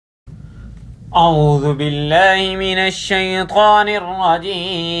اعوذ باللہ من الشیطان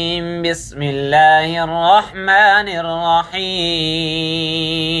الرجیم بسم اللہ الرحمن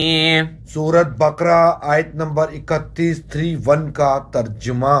الرحیم سورت بقرہ آیت نمبر 31 کا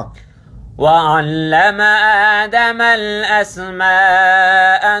ترجمہ۔ وَعَلَّمَ آدَمَ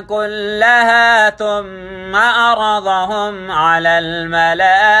الْأَسْمَاءَ كُلَّهَا ثُمَّ عَرَضَهُمْ عَلَى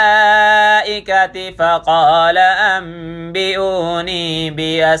الْمَلَائِكَةِ فَقَالَ أَنبِئُونِي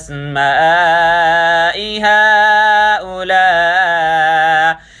بِأَسْمَاءِ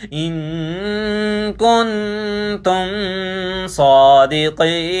هَؤُلَاءِ إِن كُنتُمْ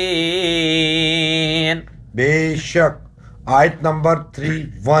صَادِقِينَ۔ بے شک آیت نمبر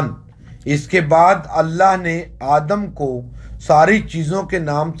 31۔ اس کے بعد اللہ نے آدم کو ساری چیزوں کے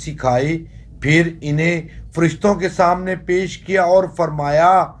نام سکھائے، پھر انہیں فرشتوں کے سامنے پیش کیا اور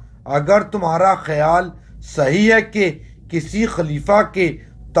فرمایا اگر تمہارا خیال صحیح ہے کہ کسی خلیفہ کے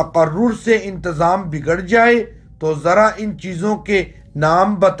تقرر سے انتظام بگڑ جائے تو ذرا ان چیزوں کے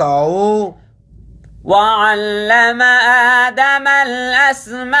نام بتاؤ۔ وَعَلَّمَ آدَمَ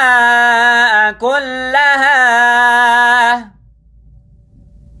الْأَسْمَاءَ كُلَّهَا،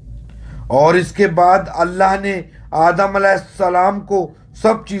 اور اس کے بعد اللہ نے آدم علیہ السلام کو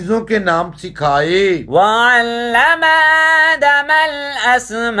سب چیزوں کے نام سکھائے۔ وَعَلَّمَ آدَمَ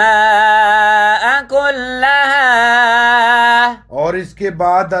الْأَسْمَاءَ كُلَّهَا، اور اس کے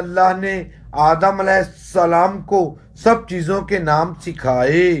بعد اللہ نے آدم علیہ السلام کو سب چیزوں کے نام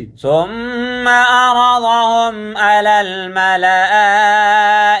سکھائے۔ ثُمَّ عَرَضَهُمْ عَلَى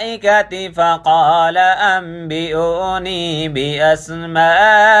الْمَلَائِكَةِ فَقَالَ أَنبِئُونِي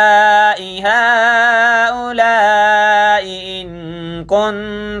بِأَسْمَاءِ هَؤُلَاءِ إِن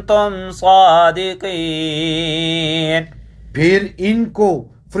كُنتُمْ صَادِقِينَ۔ پھر ان کو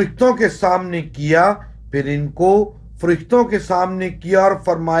فرشتوں کے سامنے کیا اور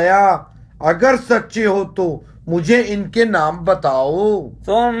فرمایا اگر سچے ہو تو مجھے ان کے نام بتاؤ۔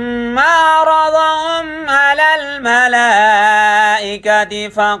 ثم عرضهم على الملائكة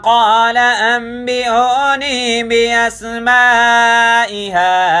فقال أنبئوني بأسماء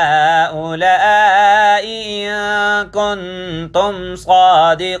هؤلاء إن كنتم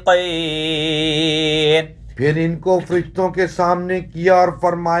صادقين۔ پھر ان کو فرشتوں کے سامنے کیا اور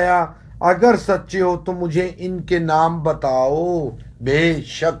فرمایا اگر سچے ہو تو مجھے ان کے نام بتاؤ۔ بے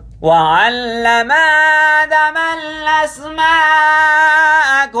شک وَعَلَّمَ آدَمَ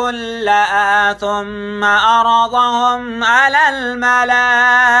الْأَسْمَاءَ كُلَّهَا ثُمَّ عَرَضَهُمْ عَلَى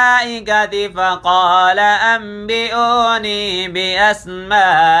الْمَلَائِكَةِ فَقَالَ أَنبِئُونِي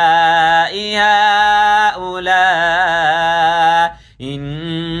بِأَسْمَاءِ هَؤُلَاءِ إِن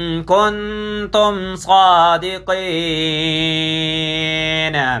كُنتُمْ صَادِقِينَ۔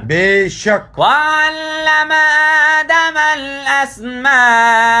 بے شک وَعَلَّمَ آدَمَ الْأَسْمَاءَ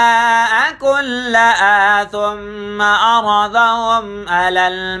كُلَّهَا ثُمَّ عَرَضَهُمْ عَلَى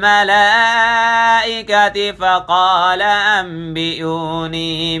الْمَلَائِكَةِ فَقَالَ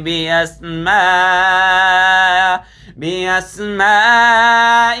أَنبِئُونِي بِأَسْمَاءِ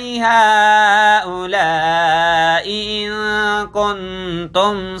هَؤُلَاءِ إِن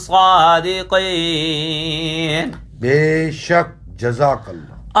كُنتُمْ صَادِقِينَ۔ بے شک جزاک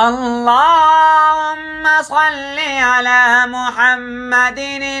اللہ۔ اللهم صل على محمد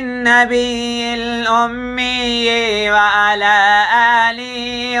النبي الأمي وعلى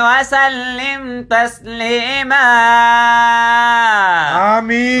آله وسلم تسليما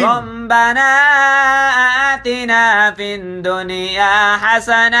آمين۔ ربنا آتنا في الدنيا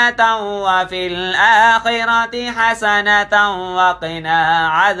حسنة وفي الآخرة حسنة وقنا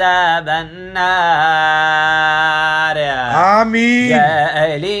عذاب النار آمين۔ يا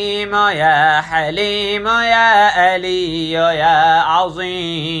عليم يا حليم يا علي يا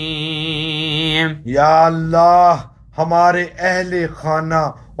عظيم۔ یا اللہ ہمارے اہل خانہ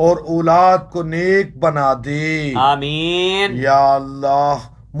اور اولاد کو نیک بنا دے۔ آمین۔ یا اللہ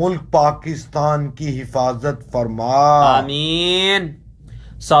ملک پاکستان کی حفاظت فرما۔ آمین۔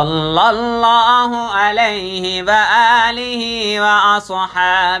 صلی اللہ علیہ وآلہ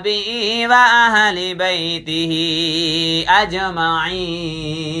وأصحابہ وأہل بیتہ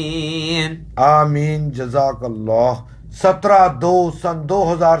اجمعین۔ آمین جزاک اللہ۔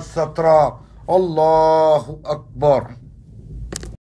 17/2/2017۔ اللہ اکبر۔